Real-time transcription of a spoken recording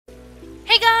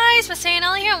Hey guys,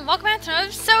 MasaeAnela here, and welcome back to another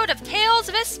episode of Tales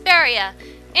of Vesperia.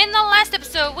 In the last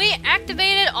episode, we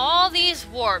activated all these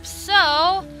warps,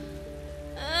 so...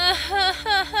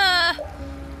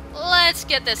 let's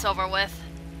get this over with.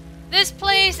 This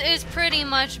place is pretty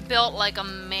much built like a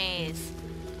maze.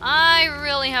 I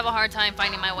really have a hard time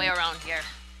finding my way around here.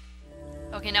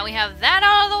 Okay, now we have that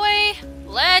out of the way.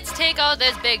 Let's take out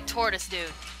this big tortoise dude.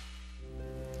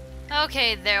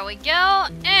 Okay, there we go.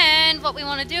 And what we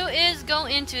want to do is go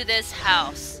into this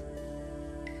house.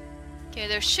 Okay,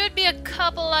 there should be a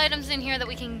couple items in here that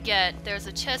we can get. There's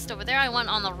a chest over there. I went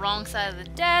on the wrong side of the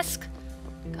desk.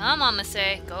 Come on,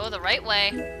 Masae. Go the right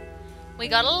way. We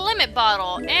got a limit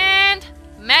bottle and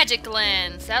magic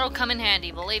lens. That'll come in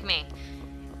handy, believe me.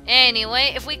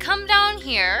 Anyway, if we come down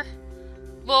here,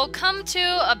 we'll come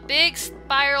to a big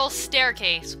spiral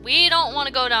staircase. We don't want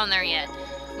to go down there yet.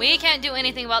 We can't do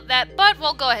anything about that, but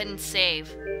we'll go ahead and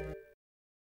save.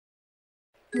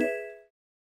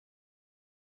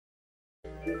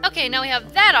 Okay, now we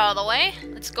have that out of the way.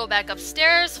 Let's go back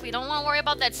upstairs. We don't want to worry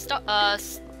about that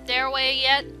stairway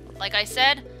yet, like I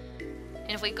said.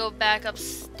 And if we go back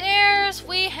upstairs,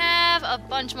 we have a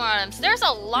bunch more items. There's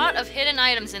a lot of hidden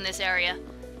items in this area.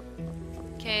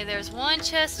 Okay, there's one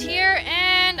chest here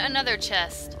and another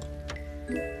chest.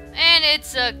 And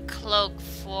it's a cloak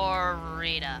for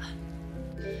Rita.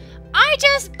 I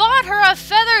just bought her a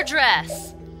feather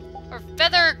dress! Or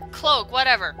feather cloak,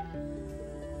 whatever.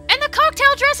 And the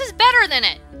cocktail dress is better than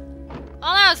it!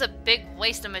 Well, that was a big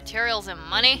waste of materials and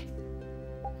money.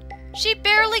 She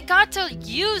barely got to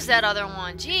use that other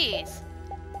one, jeez.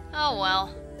 Oh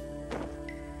well.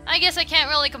 I guess I can't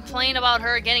really complain about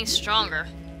her getting stronger.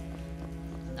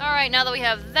 Alright, now that we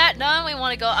have that done, we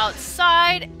want to go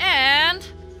outside and...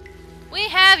 we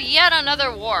have yet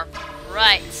another warp.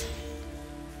 Right.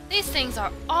 These things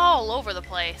are all over the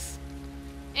place.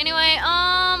 Anyway,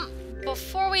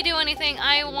 before we do anything,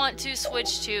 I want to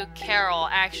switch to Carol,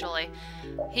 actually.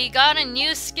 He got a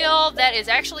new skill that is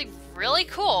actually really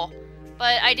cool,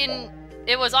 but I didn't...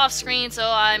 it was off screen, so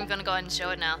I'm gonna go ahead and show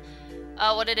it now.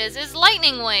 What it is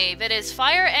Lightning Wave. It is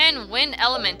fire and wind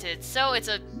elemented, so it's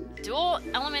a dual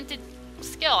elemented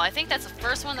skill. I think that's the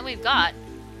first one that we've got.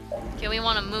 Okay, we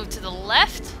want to move to the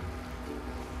left.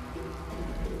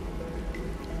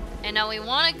 And now we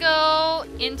want to go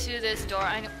into this door.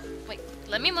 Wait,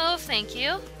 let me move, thank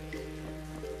you.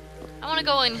 I want to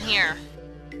go in here.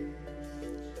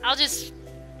 I'll just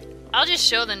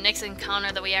show the next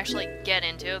encounter that we actually get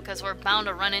into, because we're bound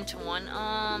to run into one.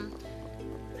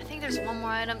 I think there's one more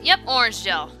item. Yep, orange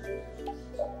gel.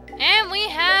 And we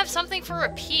have something for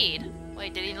Repeat.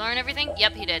 Wait, did he learn everything?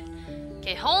 Yep, he did.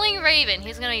 Okay, Holy Raven.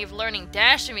 He's gonna be learning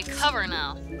Dash and Recover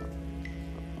now.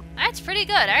 That's pretty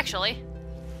good, actually.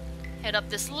 Head up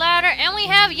this ladder, and we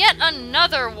have yet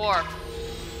another warp.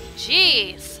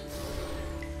 Jeez.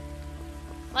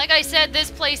 Like I said, this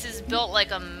place is built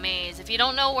like a maze. If you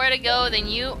don't know where to go, then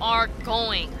you are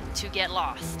going to get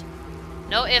lost.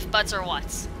 No ifs, buts, or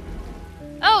whats.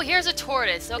 Oh, here's a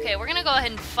tortoise. Okay, we're gonna go ahead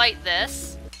and fight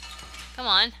this. Come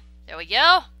on. There we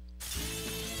go.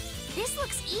 This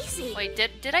looks easy. Wait,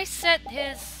 did I set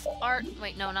his art?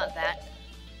 Wait, no, not that.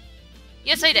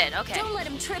 Yes, I did. Okay. Don't let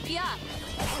him trip you up.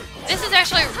 This is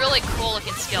actually a really cool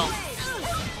looking skill.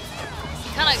 He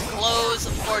kind of glows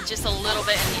for just a little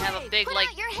bit, and you have a big, like,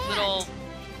 little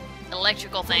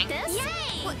electrical thing. This?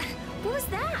 Yay! What was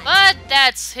that? But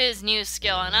that's his new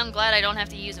skill, and I'm glad I don't have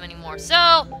to use him anymore.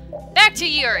 So, back to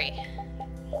Yuri.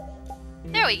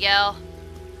 There we go.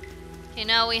 Okay,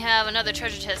 now we have another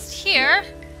treasure chest here.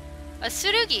 A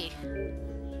Tsurugi.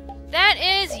 That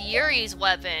is Yuri's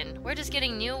weapon. We're just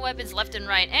getting new weapons left and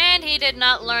right. And he did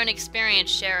not learn Experience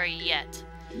Share yet.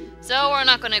 So we're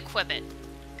not going to equip it.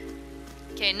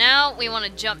 Okay, now we want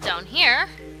to jump down here.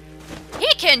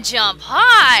 He can jump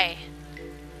high!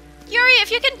 Yuri, if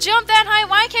you can jump that high,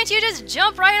 why can't you just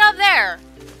jump right up there?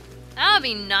 That would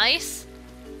be nice.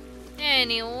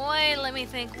 Anyway, let me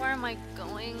think. Where am I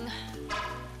going?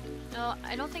 No,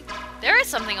 I don't think... there is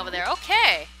something over there.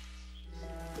 Okay.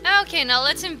 Okay, now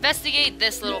let's investigate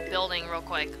this little building real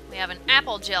quick. We have an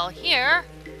apple gel here.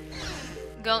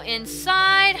 Go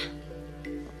inside.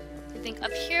 I think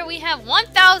up here we have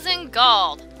 1,000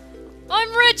 gold.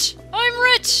 I'm rich! I'm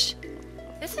rich!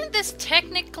 Isn't this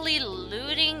technically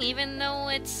looting, even though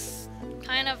it's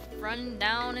kind of run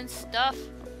down and stuff?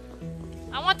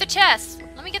 I want the chest.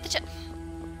 Let me get the chest.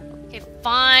 Okay,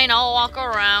 fine. I'll walk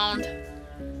around.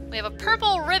 We have a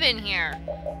purple ribbon here,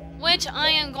 which I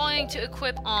am going to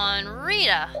equip on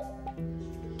Rita.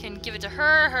 Can give it to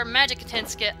her. Her magic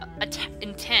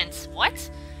intense.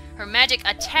 What? Her magic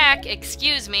attack,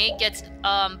 excuse me, gets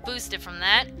boosted from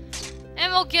that.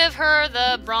 And we'll give her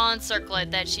the bronze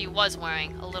circlet that she was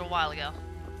wearing a little while ago.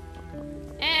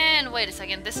 And wait a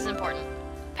second, this is important.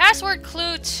 Password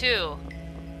clue 2.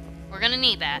 We're gonna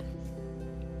need that.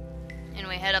 And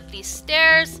we head up these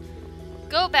stairs,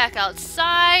 go back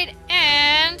outside,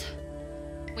 and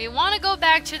we want to go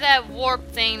back to that warp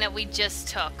thing that we just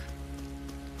took.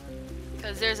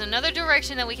 Because there's another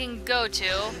direction that we can go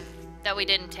to that we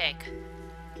didn't take.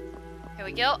 Here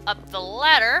we go, up the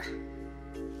ladder.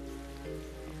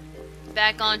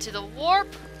 Back onto the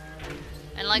warp.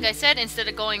 And like I said, instead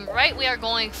of going right, we are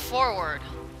going forward.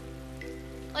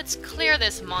 Let's clear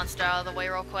this monster out of the way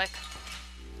real quick.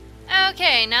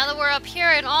 Okay, now that we're up here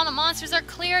and all the monsters are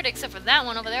cleared, except for that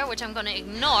one over there, which I'm going to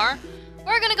ignore,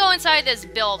 we're going to go inside this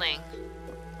building.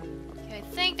 Okay, I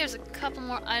think there's a couple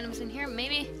more items in here.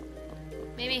 Maybe?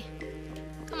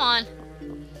 Come on.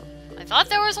 I thought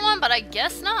there was one, but I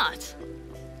guess not.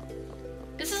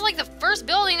 This is like the first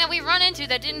building that we run into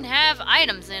that didn't have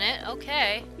items in it.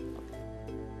 Okay.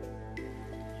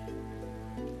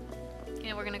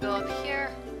 Okay, we're going to go up here.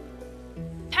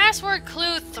 Password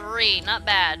clue 3, not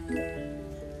bad.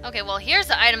 Okay, well here's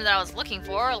the item that I was looking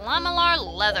for, Lamalar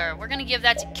leather. We're gonna give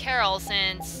that to Carol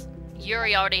since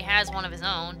Yuri already has one of his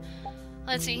own.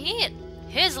 Let's see,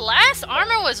 his last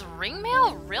armor was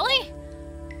ringmail? Really?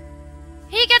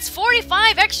 He gets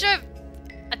 45 extra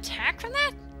attack from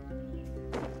that?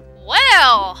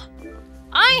 Well,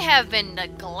 I have been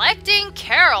neglecting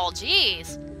Carol,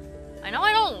 jeez. I know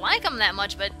I don't like him that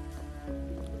much, but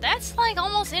that's like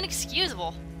almost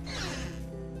inexcusable.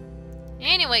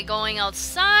 Anyway, going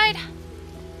outside.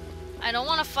 I don't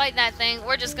want to fight that thing.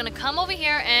 We're just gonna come over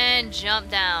here and jump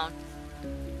down.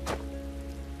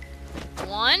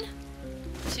 1,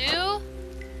 2,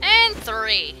 and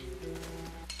 3.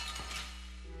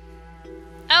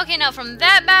 Okay, now from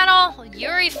that battle,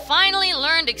 Yuri finally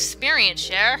learned experience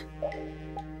share.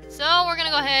 So we're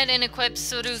gonna go ahead and equip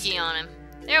Tsurugi on him.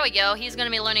 There we go. He's gonna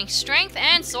be learning strength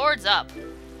and swords up.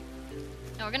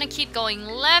 Now we're gonna keep going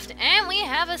left, and we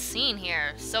have a scene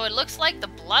here. So it looks like the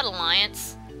Blood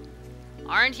Alliance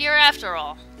aren't here after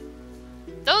all.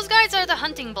 Those guys are the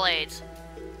Hunting Blades.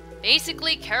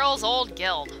 Basically Carol's old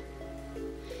guild.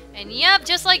 And yep,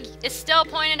 just like Estelle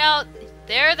pointed out,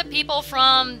 they're the people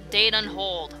from Dayton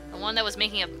Hold, the one that was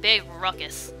making a big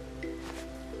ruckus.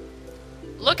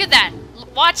 Look at that!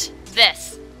 Watch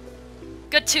this!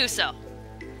 Gattuso.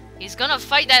 He's gonna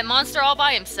fight that monster all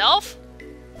by himself?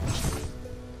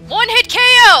 One hit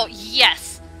KO!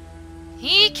 Yes!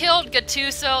 He killed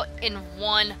Gattuso in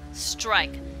one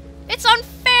strike. It's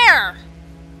unfair!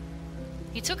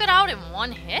 He took it out in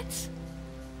one hit?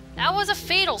 That was a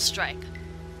fatal strike.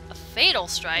 A fatal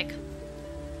strike?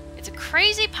 It's a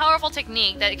crazy powerful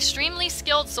technique that extremely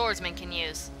skilled swordsmen can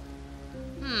use.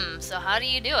 So how do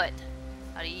you do it?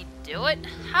 How do you do it?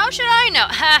 How should I know?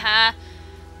 Haha.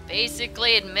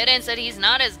 Basically admittance that he's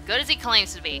not as good as he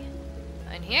claims to be.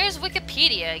 And here's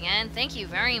Wikipedia again, thank you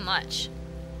very much.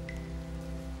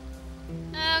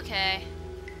 Okay.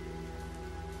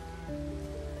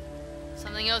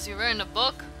 Something else you read in a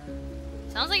book?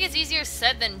 Sounds like it's easier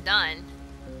said than done.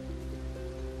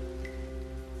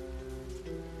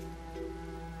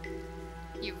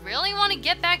 You really want to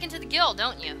get back into the guild,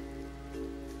 don't you?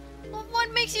 Well,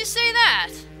 what makes you say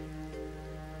that?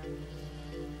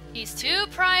 He's too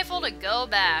prideful to go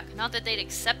back. Not that they'd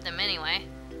accept him anyway.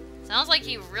 Sounds like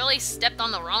he really stepped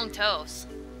on the wrong toes.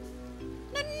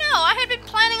 No, I had been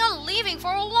planning on leaving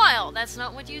for a while. That's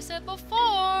not what you said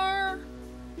before.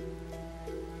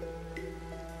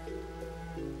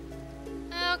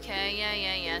 Okay,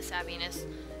 yeah, sappiness.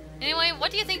 Anyway, what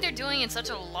do you think they're doing in such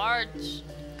a large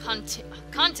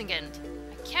contingent?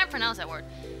 I can't pronounce that word.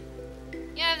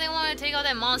 Yeah, if they wanted to take out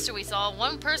that monster we saw,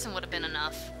 one person would have been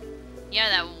enough. Yeah,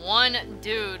 that one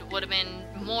dude would have been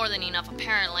more than enough,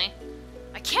 apparently.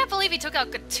 I can't believe he took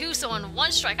out Gattuso in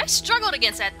one strike. I struggled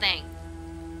against that thing.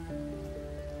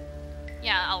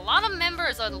 Yeah, a lot of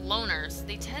members are loners.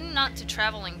 They tend not to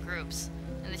travel in groups.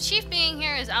 And the chief being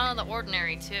here is out of the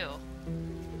ordinary, too.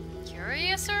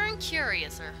 Curiouser and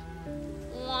curiouser.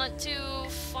 Want to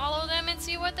follow them and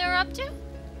see what they're up to?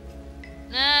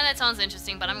 Nah, that sounds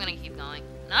interesting, but I'm gonna keep going.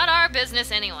 Not our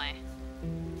business anyway.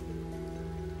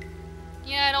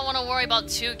 Yeah, I don't want to worry about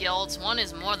 2 guilds. 1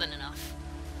 is more than enough.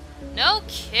 No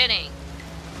kidding.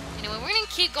 Anyway, we're gonna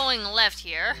keep going left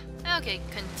here. Okay,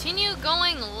 continue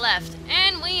going left.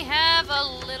 And we have a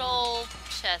little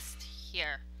chest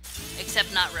here.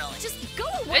 Except not really. Just go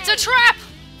away! It's a trap!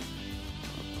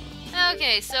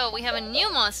 Okay, so we have a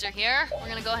new monster here. We're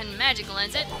gonna go ahead and magic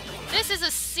lens it. This is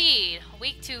a seed.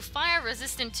 Weak to fire,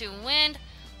 resistant to wind.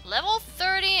 Level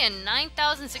 30 and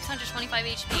 9,625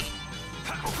 HP.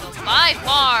 So by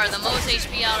far the most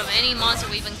HP out of any monster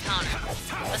we've encountered.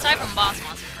 Aside from boss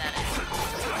monsters, that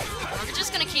is. We're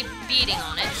just gonna keep beating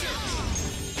on it.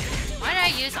 Why did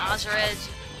I use Azurage?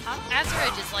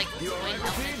 Azurage is like wind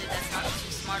elemented. That's not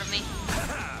too smart of me.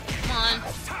 Come on.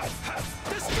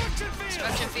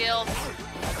 Destruction field.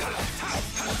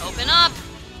 Open up.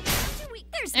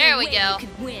 There we go.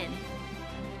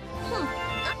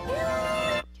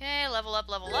 Okay, level up,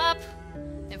 level up.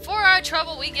 And for our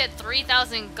trouble, we get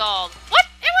 3,000 gold. What?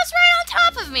 It was right on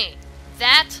top of me!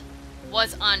 That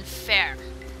was unfair.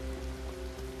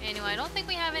 Anyway, I don't think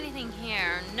we have anything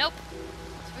here. Nope.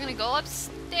 So we're gonna go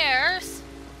upstairs.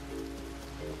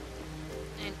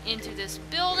 And into this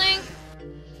building.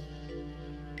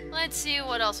 Let's see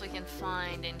what else we can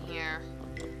find in here.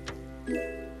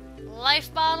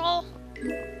 Life bottle.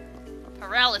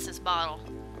 Paralysis bottle.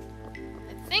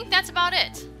 I think that's about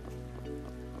it.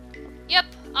 Yep,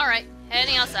 alright.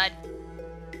 Heading outside.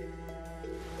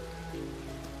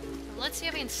 Let's see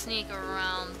if we can sneak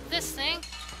around this thing.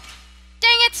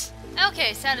 Dang it!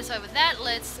 Okay, satisfied with that,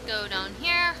 let's go down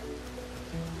here.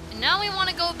 And now we want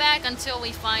to go back until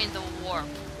we find the warp.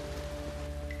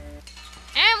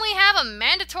 And we have a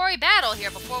mandatory battle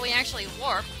here before we actually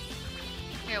warp.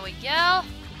 Here we go.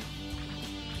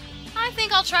 I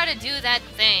think I'll try to do that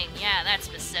thing. Yeah, that's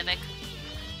specific.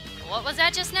 What was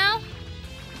that just now?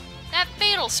 That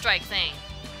fatal strike thing.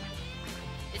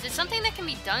 Is it something that can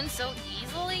be done so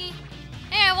easily?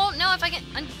 Hey, I won't know if I can...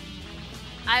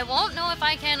 I won't know if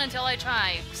I can until I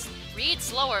try. Read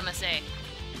slower, Masae.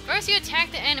 First you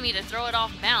attack the enemy to throw it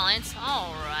off balance.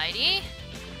 Alrighty.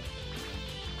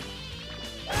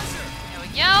 There we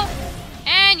go.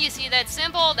 And you see that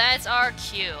symbol? That's our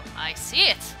cue. I see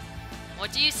it.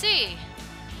 What do you see?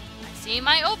 I see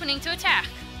my opening to attack.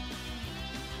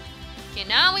 Okay,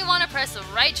 now we want to press the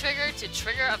right trigger to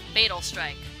trigger a fatal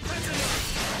strike.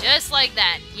 Just like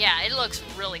that. Yeah, it looks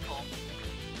really cool.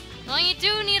 Well, you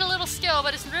do need a little skill,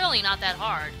 but it's really not that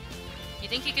hard. You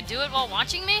think you could do it while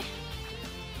watching me?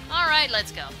 Alright,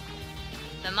 let's go.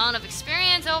 The amount of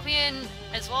experience, OP,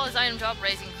 as well as item drop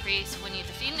raise increase when you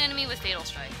defeat an enemy with Fatal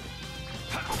Strike.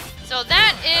 So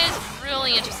that is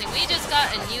really interesting. We just got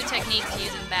a new technique to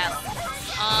use in battle.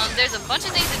 There's a bunch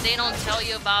of things that they don't tell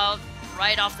you about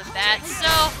right off the bat,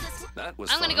 so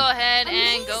I'm gonna go ahead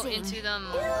and go into them.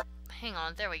 Hang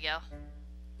on, there we go.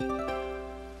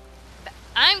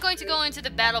 I'm going to go into the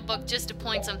battle book just to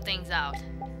point some things out.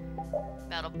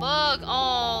 Battle book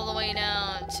all the way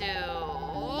down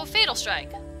to Fatal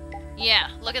Strike. Yeah,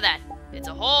 look at that. It's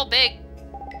a whole big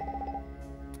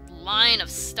line of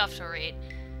stuff to read.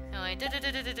 Anyway,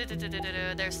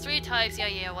 there's 3 types.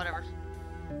 Yeah, whatever.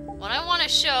 What I want to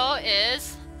show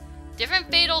is different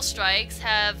Fatal Strikes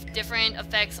have different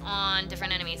effects on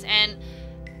different enemies, and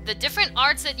the different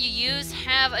arts that you use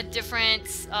have a different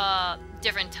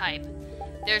type.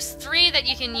 There's 3 that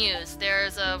you can use.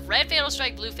 There's a red Fatal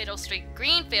Strike, blue Fatal Strike,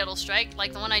 green Fatal Strike,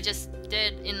 like the one I just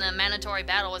did in the mandatory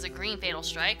battle was a green Fatal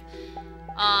Strike.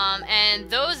 And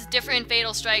those different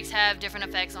Fatal Strikes have different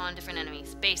effects on different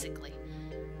enemies, basically.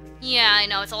 Yeah, I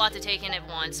know, it's a lot to take in at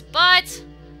once, but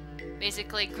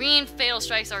basically green Fatal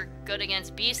Strikes are good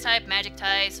against beast type, magic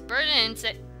types,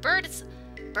 birds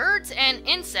and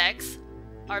insects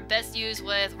are best used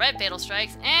with red Fatal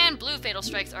Strikes, and blue Fatal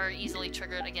Strikes are easily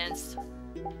triggered against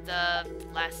the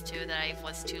last 2 that I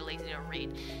was too lazy to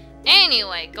read.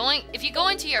 Anyway, if you go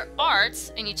into your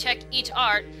arts and you check each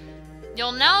art,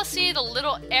 you'll now see the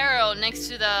little arrow next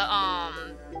to the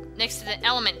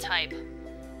element type.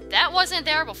 That wasn't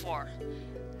there before.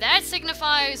 That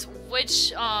signifies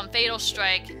which Fatal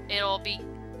Strike it'll be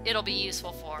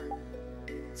useful for.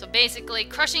 So basically,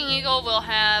 Crushing Eagle will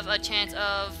have a chance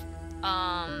of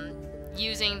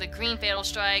using the green Fatal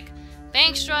Strike.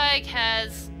 Bank Strike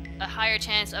has a higher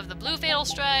chance of the blue Fatal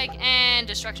Strike, and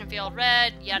Destruction Field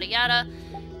red, yada yada.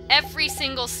 Every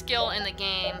single skill in the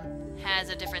game has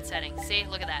a different setting. See,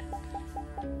 look at that.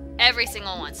 Every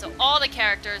single one. So all the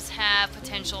characters have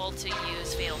potential to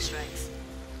use Fatal Strikes.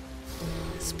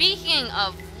 Speaking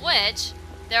of which,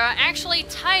 there are actually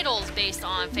titles based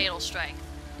on Fatal Strike.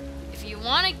 If you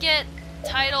want to get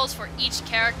titles for each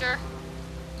character,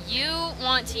 you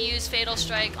want to use Fatal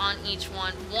Strike on each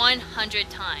one 100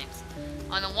 times.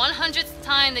 On the 100th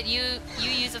time that you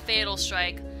use a Fatal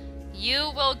Strike,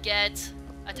 you will get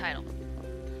a title.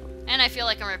 And I feel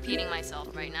like I'm repeating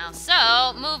myself right now.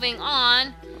 So, moving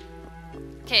on.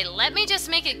 Okay, let me just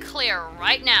make it clear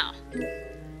right now.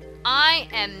 I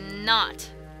am not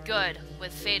good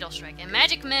with Fatal Strike. And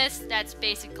Magic Mist, that's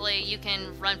basically you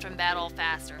can run from battle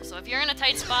faster. So if you're in a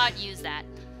tight spot, use that.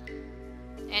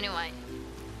 Anyway,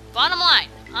 bottom line,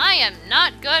 I am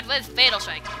not good with Fatal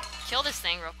Strike. Kill this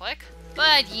thing real quick.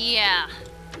 But yeah,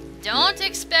 don't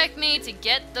expect me to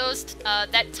get those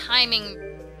that timing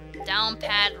down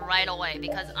pat right away,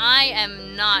 because I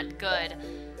am not good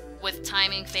with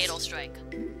timing Fatal Strike.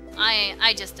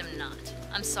 I just am not.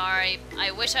 I'm sorry.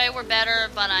 I wish I were better,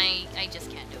 but I just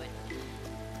can't do it.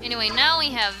 Anyway, now we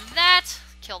have that.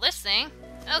 Kill this thing.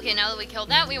 Okay, now that we killed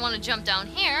that, we want to jump down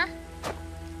here.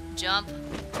 Jump.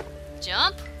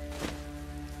 Jump.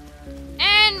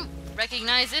 And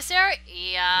recognize this area?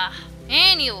 Yeah.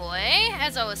 Anyway,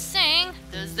 as I was saying,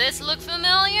 does this look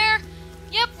familiar?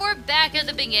 Yep, we're back at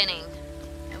the beginning.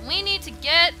 And we need to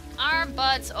get our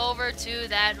butts over to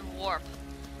that warp.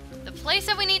 The place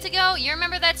that we need to go, you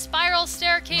remember that spiral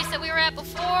staircase that we were at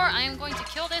before? I am going to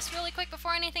kill this really quick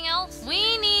before anything else.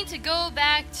 We need to go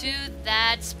back to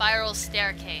that spiral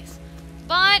staircase.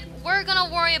 But we're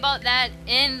gonna worry about that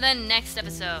in the next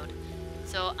episode.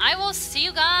 So I will see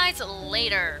you guys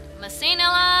later.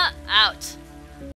 MasaeAnela out.